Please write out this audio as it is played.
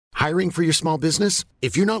Hiring for your small business?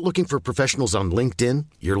 If you're not looking for professionals on LinkedIn,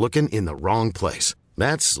 you're looking in the wrong place.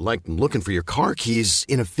 That's like looking for your car keys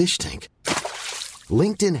in a fish tank.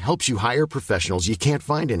 LinkedIn helps you hire professionals you can't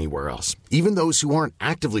find anywhere else, even those who aren't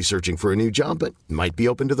actively searching for a new job but might be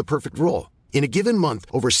open to the perfect role. In a given month,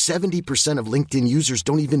 over 70% of LinkedIn users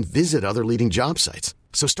don't even visit other leading job sites.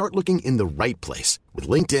 So start looking in the right place. With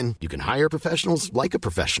LinkedIn, you can hire professionals like a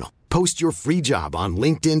professional. Post your free job on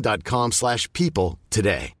linkedin.com/people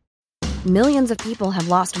today. Millions of people have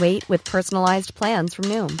lost weight with personalized plans from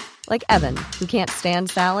Noom. Like Evan, who can't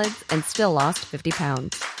stand salads and still lost 50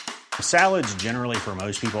 pounds. Salads generally for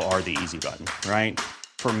most people are the easy button, right?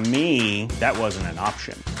 For me, that wasn't an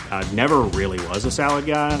option. I never really was a salad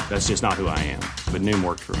guy. That's just not who I am. But Noom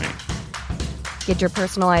worked for me. Get your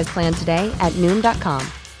personalized plan today at Noom.com.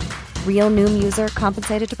 Real Noom user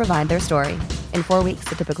compensated to provide their story. In 4 weeks,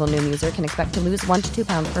 the typical Noom user can expect to lose 1 to 2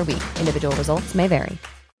 pounds per week. Individual results may vary.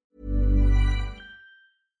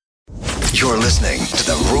 You're listening to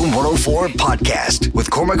the Room 104 podcast with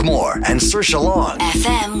Cormac Moore and Saoirse Long.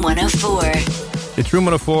 FM 104. It's Room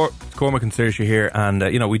 104. Cormac and Saoirse here, and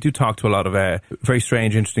we do talk to a lot of very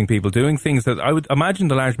strange, interesting people doing things that I would imagine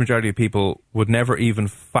the large majority of people would never even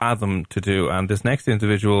fathom to do. And this next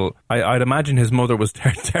individual, I'd imagine his mother was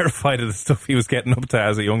terrified of the stuff he was getting up to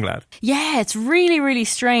as a young lad. Yeah, it's really, really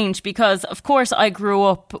strange because, of course, I grew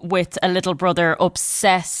up with a little brother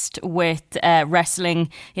obsessed with wrestling.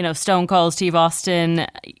 You know, Stone Cold Steve Austin.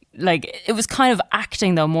 Like, it was kind of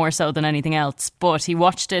acting, though, more so than anything else. But he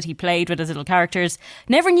watched it, he played with his little characters.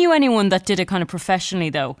 Never knew anyone that did it kind of professionally,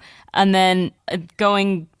 though. And then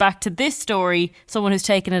going back to this story, someone who's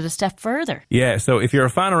taken it a step further. Yeah, so if you're a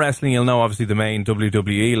fan of wrestling, you'll know obviously the main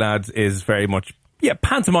WWE lads is very much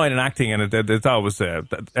pantomime and acting, and it's always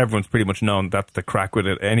everyone's pretty much known that's the crack with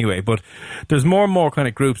it anyway. But there's more and more kind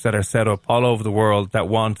of groups that are set up all over the world that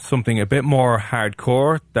want something a bit more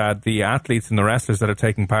hardcore, that the athletes and the wrestlers that are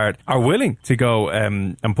taking part are willing to go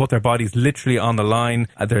and put their bodies literally on the line.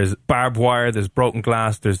 There's barbed wire, there's broken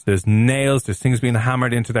glass, there's nails, there's things being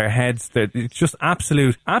hammered into their heads. It's just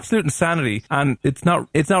absolute insanity, and it's not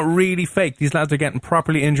really fake. These lads are getting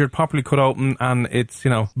properly injured, properly cut open, and it's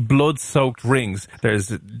blood-soaked rings. There's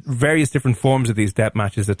various different forms of these death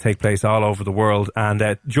matches that take place all over the world.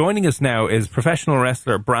 And joining us now is professional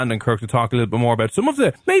wrestler Brandon Kirk to talk a little bit more about some of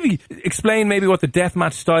the, explain what the death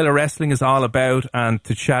match style of wrestling is all about, and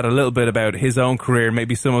to chat a little bit about his own career,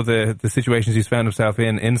 maybe some of the situations he's found himself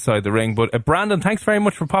in inside the ring. But Brandon, thanks very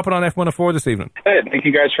much for popping on F104 this evening. Hey, thank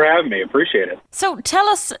you guys for having me. Appreciate it. So tell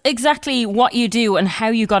us exactly what you do and how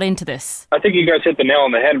you got into this. I think you guys hit the nail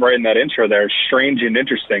on the head right in that intro there. Strange and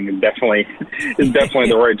interesting is definitely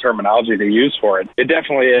the right terminology to use for it. It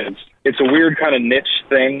definitely is. It's a weird kind of niche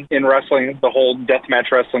thing in wrestling, the whole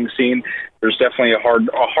deathmatch wrestling scene. There's definitely a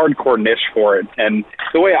hardcore niche for it. And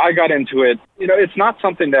the way I got into it, it's not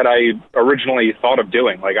something that I originally thought of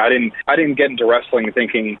doing. Like, I didn't get into wrestling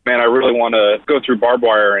thinking, man, I really want to go through barbed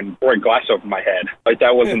wire and break glass over my head. Like,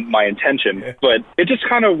 that wasn't my intention. But it just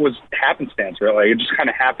kind of was happenstance, really. It just kind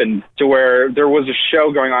of happened to where there was a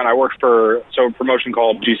show going on. I worked for a promotion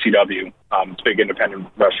called GCW. It's a big independent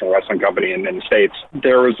wrestling company in the States.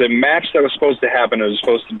 There was a match that was supposed to happen. It was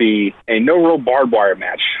supposed to be a no-roll barbed wire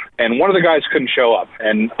match. And one of the guys couldn't show up.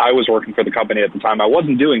 And I was working for the company at the time. I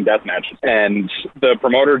wasn't doing death matches. And the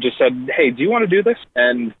promoter just said, hey, do you want to do this?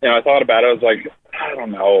 And I thought about it. I was like, I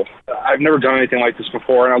don't know. I've never done anything like this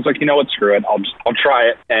before. And I was like, you know what? Screw it. I'll try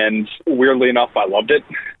it. And weirdly enough, I loved it.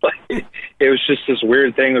 It was just this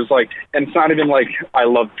weird thing. It was like, and it's not even like I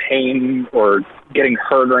love pain or getting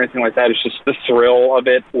hurt or anything like that. It's just the thrill of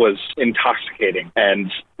it was intoxicating.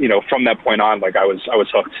 And, from that point on, like I was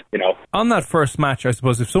hooked, On that first match, I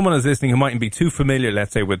suppose, if someone is listening who mightn't be too familiar,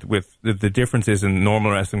 let's say, with the differences in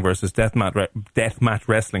normal wrestling versus deathmatch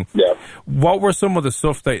wrestling, what were some of the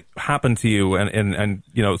stuff that happened to you and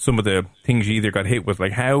some of the things you either got hit with?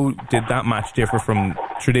 Like, how did that match differ from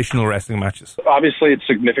traditional wrestling matches? Obviously, it's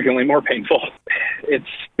significantly more painful. It's,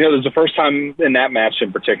 there's the first time in that match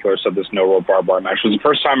in particular, so this no-roll barbed wire match was the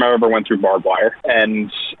first time I ever went through barbed wire.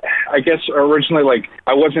 And I guess originally,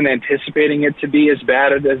 I wasn't anticipating it to be as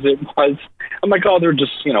bad as it was. I'm like, oh, they're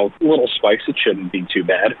just, little spikes. It shouldn't be too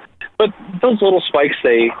bad. But those little spikes,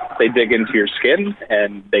 they dig into your skin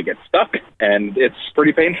and they get stuck, and it's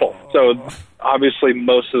pretty painful. So obviously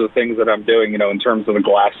most of the things that I'm doing, in terms of the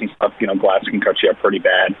glass and stuff, glass can cut you up pretty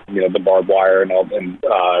bad, the barbed wire and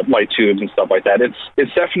light tubes and stuff like that.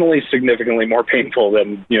 It's definitely significantly more painful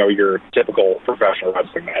than, your typical professional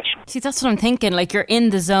wrestling match. See, that's what I'm thinking. Like, you're in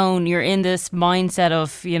the zone, you're in this mindset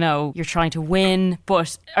of, you're trying to win,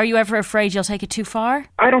 but are you ever afraid you'll take it too far?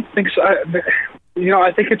 I don't think so.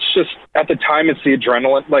 I think it's just, at the time, it's the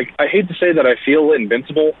adrenaline. Like, I hate to say that I feel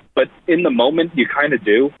invincible, but in the moment, you kind of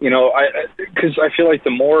do. Because I feel like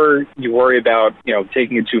the more you worry about,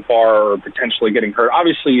 taking it too far or potentially getting hurt,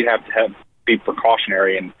 obviously you have to be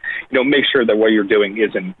precautionary and, make sure that what you're doing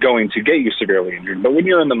isn't going to get you severely injured. But when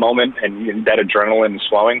you're in the moment and that adrenaline is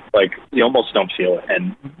flowing, like, you almost don't feel it.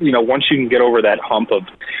 And, once you can get over that hump of,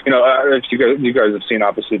 if you guys have seen,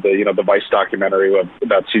 obviously, the Vice documentary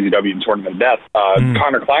about CZW and Tournament of Death,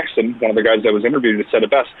 Connor Claxton, one of the guys that was interviewed, said it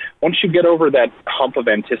best. Once you get over that hump of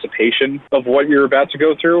anticipation of what you're about to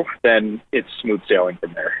go through, then it's smooth sailing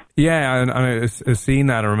from there. Yeah, and I've seen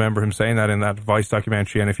that. I remember him saying that in that Vice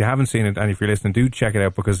documentary. And if you haven't seen it, and if you're listening, do check it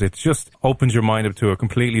out, because it just opens your mind up to a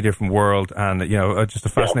completely different world, and just a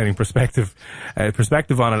fascinating perspective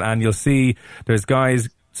on it. And you'll see there's guys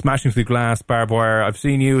smashing through glass, barbed wire. I've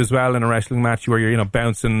seen you as well in a wrestling match where you're,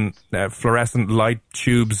 bouncing fluorescent light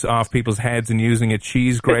tubes off people's heads and using a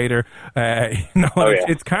cheese grater.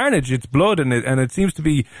 It's carnage, it's blood, and it seems to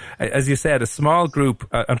be, as you said, a small group,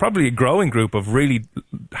 and probably a growing group of really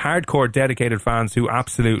hardcore, dedicated fans who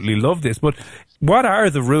absolutely love this. But what are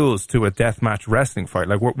the rules to a deathmatch wrestling fight?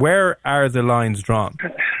 Like, where are the lines drawn?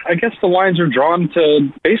 I guess the lines are drawn to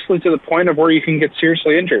basically to the point of where you can get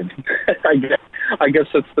seriously injured. I guess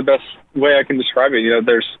that's the best way I can describe it.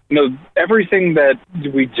 There's, everything that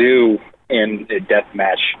we do in a death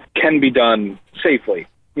match can be done safely,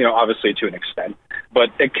 obviously to an extent, but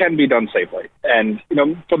it can be done safely. And,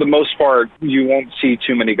 for the most part, you won't see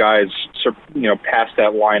too many guys, past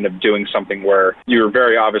that line of doing something where you're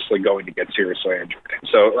very obviously going to get seriously injured.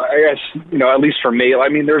 So I guess, at least for me, I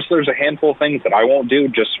mean, there's a handful of things that I won't do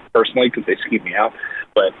just personally because they keep me out.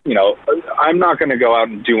 But, I'm not going to go out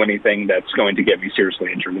and do anything that's going to get me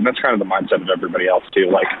seriously injured. And that's kind of the mindset of everybody else, too.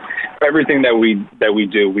 Like, everything that we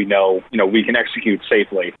do, we know, we can execute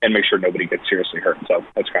safely and make sure nobody gets seriously hurt. So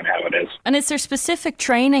that's kind of how it is. And is there specific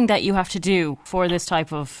training that you have to do for this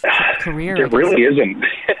type of career? There really isn't.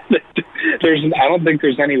 I don't think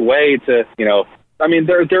there's any way to, I mean,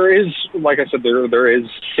 there is, like I said, there is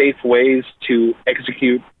safe ways to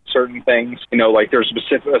execute certain things, like there's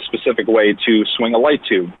a specific way to swing a light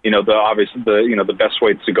tube. The best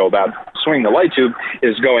way to go about swinging a light tube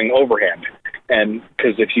is going overhand. And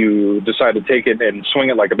because if you decide to take it and swing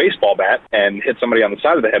it like a baseball bat and hit somebody on the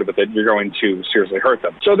side of the head with it, you're going to seriously hurt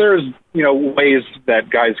them. So there's, ways that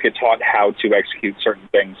guys get taught how to execute certain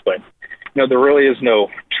things, but there really is no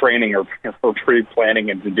training or pre-planning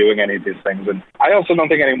into doing any of these things. And I also don't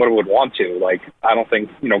think anyone would want to. Like, I don't think,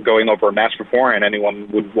 going over a match beforehand, anyone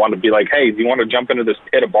would want to be like, hey, do you want to jump into this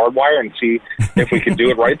pit of barbed wire and see if we can do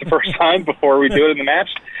it right the first time before we do it in the match?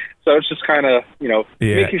 So it's just kind of,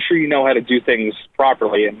 making sure you know how to do things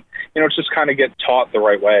properly. And, it's just kind of get taught the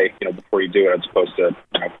right way, before you do it as opposed to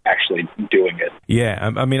actually doing it.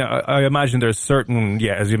 Yeah, I mean, I imagine there's certain,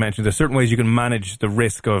 as you mentioned, there's certain ways you can manage the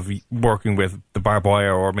risk of working with the barbed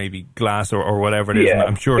wire or maybe glass or whatever it is. And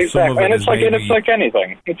I'm sure exactly. some of it and it's is like, maybe... And it's like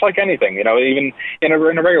anything. It's like anything, even in a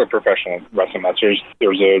regular professional wrestling match,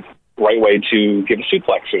 there's a right way to give a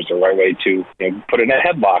suplex. There's a right way to put in a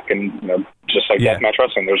headlock, and just like deathmatch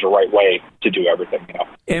wrestling, there's a right way to do everything.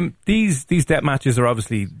 These death matches are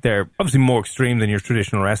obviously more extreme than your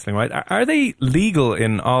traditional wrestling, right? Are they legal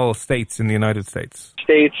in all states in the United States?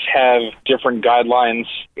 States have different guidelines.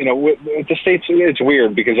 With the states, it's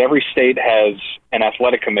weird because every state has an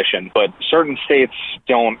athletic commission, but certain states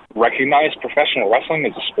don't recognize professional wrestling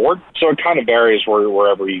as a sport. So it kind of varies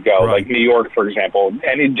wherever you go. Right. Like New York, for example,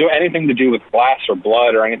 anything to do with glass or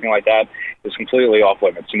blood or anything like that is completely off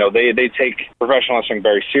limits. They take professional wrestling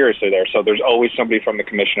very seriously there. So there's always somebody from the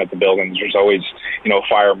commission at the buildings. There's always,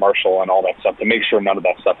 fire marshal and all that stuff to make sure none of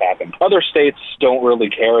that stuff happens. Other states don't really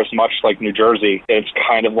care as much, like New Jersey. It's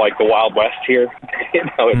kind of like the Wild West here.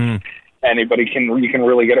 Anybody you can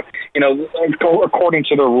really get it. According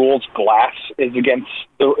to the rules, glass is against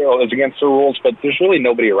the rules, but there's really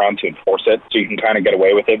nobody around to enforce it, so you can kind of get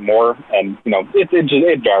away with it more. And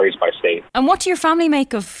it varies by state. And what do your family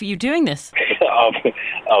make of you doing this?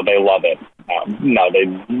 They love it.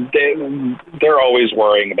 They're always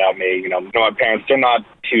worrying about me. My parents, they're not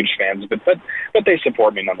huge fans, but they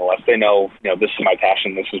support me nonetheless. They know, this is my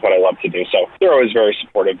passion. This is what I love to do. So they're always very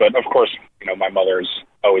supportive. But of course, my mother's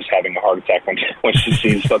always having a heart attack when she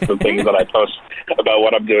sees some of the things that I post about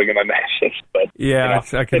what I'm doing in my matches. But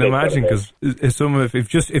I can imagine, because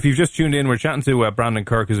if you've just tuned in, we're chatting to Brandon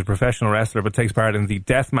Kirk, who's a professional wrestler but takes part in the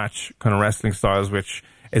deathmatch kind of wrestling styles, which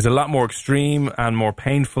is a lot more extreme and more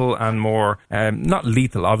painful and more, not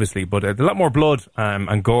lethal obviously, but a lot more blood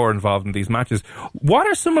and gore involved in these matches. What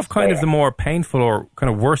are some of kind of the more painful or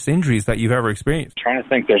kind of worse injuries that you've ever experienced? I'm trying to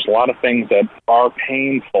think, there's a lot of things that are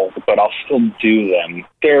painful, but I'll still do them.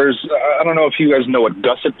 There's, I don't know if you guys know what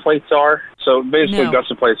gusset plates are. So basically,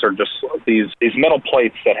 gusset plates are just these metal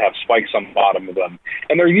plates that have spikes on the bottom of them,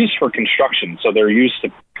 and they're used for construction. So they're used to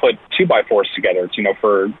put 2x4s together,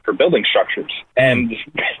 for building structures. And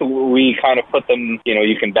we kind of put them,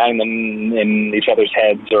 you can bang them in each other's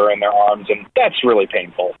heads or in their arms, and that's really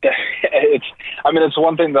painful. It's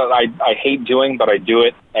one thing that I hate doing, but I do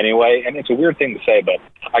it anyway. And it's a weird thing to say, but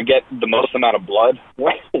I get the most amount of blood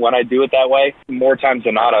when I do it that way. More times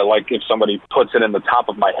than not, I like if somebody puts it in the top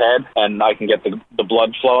of my head and I can get the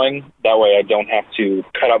blood flowing. That way I don't have to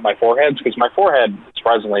cut up my foreheads, because my forehead,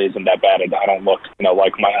 surprisingly, isn't that bad. I don't look,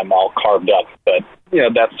 like I'm all carved up, but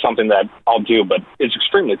that's something that I'll do, but it's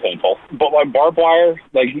extremely painful. But like barbed wire,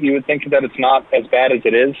 you would think that it's not as bad as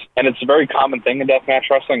it is, and it's a very common thing in deathmatch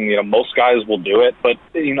wrestling. Most guys will do it, but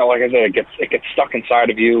like I said, it gets stuck inside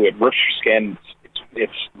of you. It rips your skin.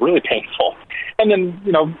 It's really painful. And then,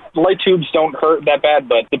 light tubes don't hurt that bad,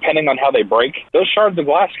 but depending on how they break, those shards of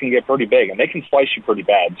glass can get pretty big, and they can slice you pretty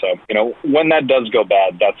bad. So, when that does go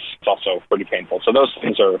bad, that's also pretty painful. So those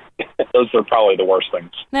are probably the worst things.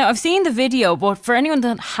 Now, I've seen the video, but for anyone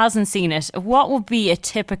that hasn't seen it, what would be a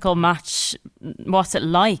typical match? What's it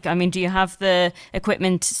like? I mean, do you have the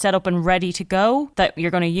equipment set up and ready to go that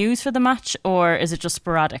you're going to use for the match, or is it just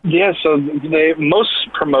sporadic? Yeah, so most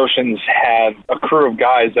promotions have a crew of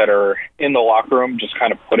guys that are in the locker room just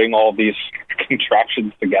kind of putting all these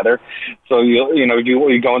contraptions together. So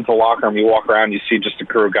you go into the locker room, you walk around, you see just a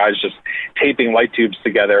crew of guys just taping light tubes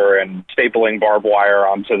together and stapling barbed wire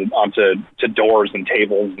onto doors and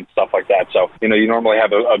tables and stuff like that. So you normally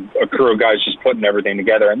have a crew of guys just putting everything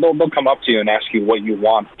together, and they'll come up to you and ask you what you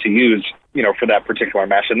want to use for that particular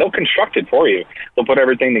match, and they'll construct it for you. They'll put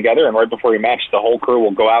everything together, and right before your match, the whole crew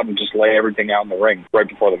will go out and just lay everything out in the ring right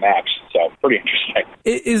before the match. So, pretty interesting.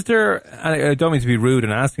 Is there, I don't mean to be rude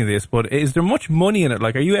in asking this, but is there much money in it?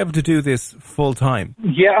 Are you able to do this full time?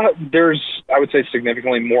 Yeah, there's, I would say,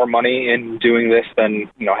 significantly more money in doing this than,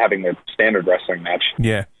 having a standard wrestling match.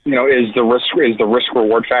 Yeah. Is the risk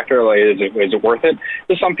reward factor, is it worth it?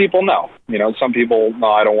 To some people, no. Some people,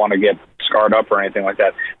 no, I don't want to get scarred up or anything like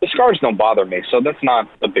that. The scars don't bother me, so that's not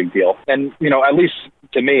a big deal. And, at least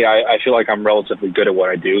to me, I feel like I'm relatively good at what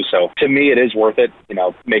I do. So to me, it is worth it,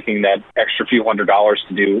 making that extra few $100s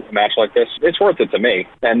to do a match like this. It's worth it to me.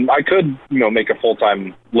 And I could, make a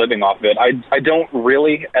full-time living off of it. I don't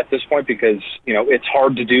really at this point, because, it's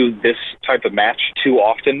hard to do this type of match too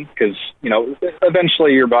often, because,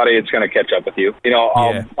 eventually your body, it's going to catch up with you.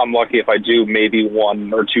 I'm lucky if I do maybe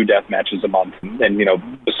 1 or 2 death matches a month. And,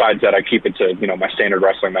 besides that, I keep it to, my standard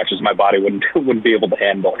wrestling matches. My body wouldn't be able to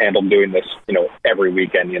handle doing this, every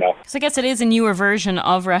weekend, So I guess it is a newer version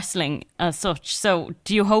of wrestling as such. So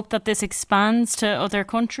do you hope that this expands to other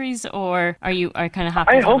countries, or are you kind of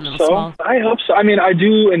happy? I hope so. Small? I hope so. I mean, I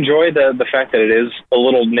do enjoy the fact that it is a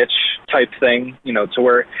little niche type thing, to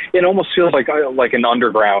where it almost feels like an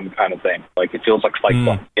underground kind of thing. It feels like Fight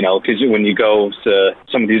Club, because when you go to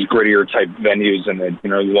some of these grittier type venues and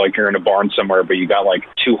you're in a barn somewhere, but you got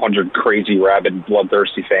 200 crazy, rabid,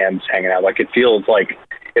 bloodthirsty fans hanging out. It feels like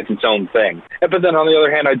it's its own thing. But then on the other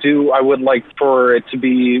hand, I would like for it to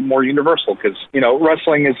be more universal, because,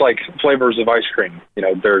 wrestling is like flavors of ice cream.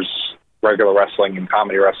 There's regular wrestling and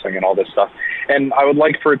comedy wrestling and all this stuff. And I would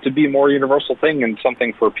like for it to be a more universal thing and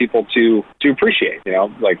something for people to appreciate,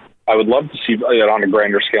 I would love to see it on a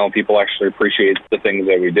grander scale and people actually appreciate the things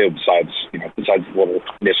that we do besides the little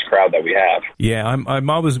niche crowd that we have. Yeah, I'm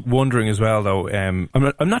always wondering as well, though. I'm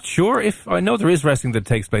not sure if, I know there is wrestling that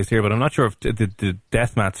takes place here, but I'm not sure if the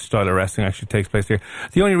deathmatch style of wrestling actually takes place here.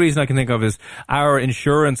 The only reason I can think of is our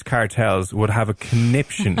insurance cartels would have a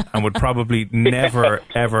conniption and would probably never,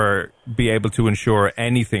 ever be able to insure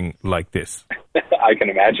anything like this. I can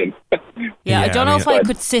imagine. Yeah, I don't know if I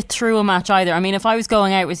could sit through a match either. I mean, if I was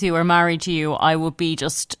going out with you or married to you, I would be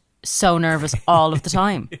just so nervous all of the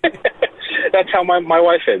time. That's how my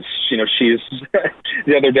wife is. She's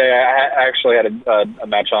the other day I actually had a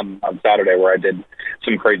match on Saturday where I did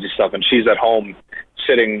some crazy stuff, and she's at home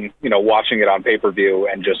sitting, watching it on pay-per-view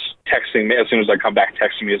and just texting me as soon as I come back,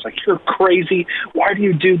 texting me. It's like, you're crazy. Why do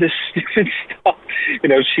you do this stupid stuff?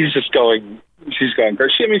 She's just going she's going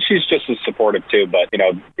crazy. I mean, she's just as supportive too, but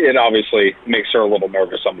it obviously makes her a little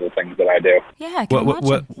nervous, some of the things that I do. Yeah, I can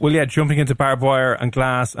imagine. Well, yeah, jumping into barbed wire and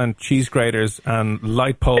glass and cheese graters and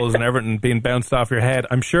light poles and everything being bounced off your head.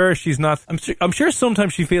 I'm sure she's not. I'm sure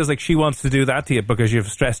sometimes she feels like she wants to do that to you because you've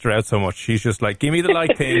stressed her out so much. She's just like, give me the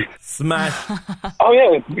light thing, smash. Oh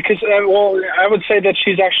yeah, because I would say that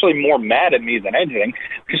she's actually more mad at me than anything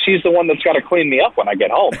because she's the one that's got to clean me up when I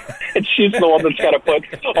get home. And she's the one that's got to put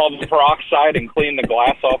all the peroxide and clean the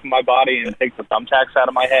glass off of my body and take the thumbtacks out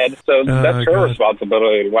of my head. So that's her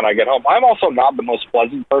responsibility when I get home. I'm also not the most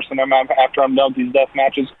pleasant person after I'm done with these death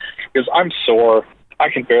matches because I'm sore. I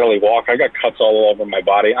can barely walk. I got cuts all over my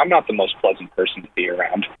body. I'm not the most pleasant person to be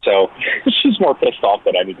around. So she's more pissed off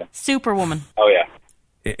than anything. Superwoman. Oh, yeah.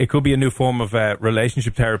 It could be a new form of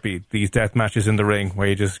relationship therapy, these death matches in the ring, where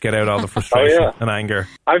you just get out all the frustration and anger.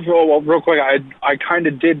 Real quick, I kind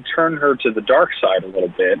of did turn her to the dark side a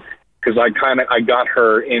little bit, because I got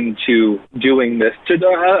her into doing this, to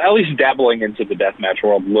at least dabbling into the deathmatch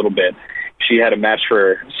world a little bit. She had a match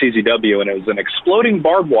for CZW, and it was an exploding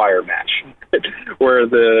barbed wire match where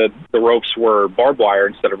the ropes were barbed wire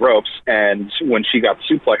instead of ropes, and when she got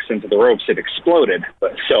suplexed into the ropes, it exploded.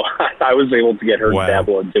 So I was able to get her to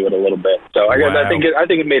dabble into it a little bit. So I think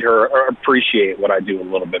it made her appreciate what I do a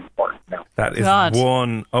little bit more now. That is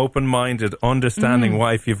one open-minded, understanding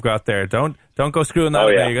wife you've got there. Don't go screwing that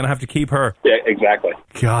away. You're going to have to keep her. Yeah, exactly.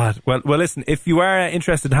 God. Well, listen, if you are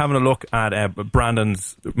interested in having a look at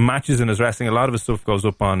Brandon's matches in his wrestling, a lot of his stuff goes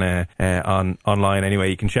up on online anyway.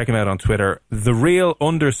 You can check him out on Twitter.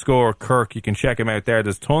 @TheReal_Kirk. You can check him out there.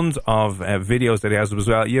 There's tons of videos that he has as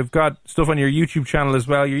well. You've got stuff on your YouTube channel as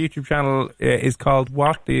well. Your YouTube channel is called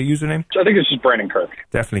what? The username? I think it's just Brandon Kirk.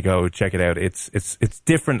 Definitely go check it out. It's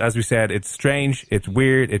different, as we said. It's strange. It's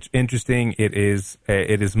weird. It's interesting. It is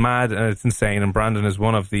mad and it's insane. And Brandon is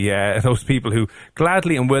one of the those people who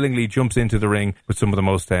gladly and willingly jumps into the ring with some of the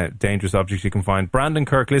most dangerous objects you can find. Brandon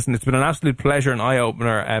Kirk, listen, it's been an absolute pleasure and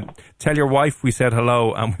eye-opener. Tell your wife we said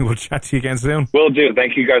hello, and we will chat to you again soon. Will do.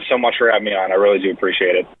 Thank you guys so much for having me on. I really do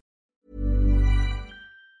appreciate it.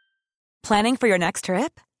 Planning for your next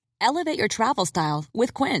trip? Elevate your travel style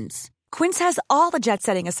with Quince. Quince has all the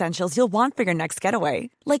jet-setting essentials you'll want for your next getaway,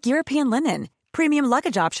 like European linen, premium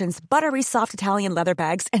luggage options, buttery soft Italian leather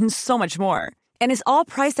bags, and so much more. And is all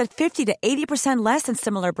priced at 50 to 80% less than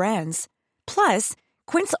similar brands. Plus,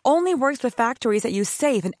 Quince only works with factories that use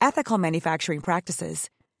safe and ethical manufacturing practices.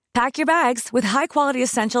 Pack your bags with high-quality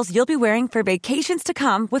essentials you'll be wearing for vacations to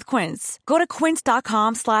come with Quince. Go to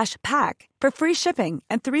quince.com/pack for free shipping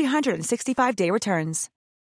and 365-day returns.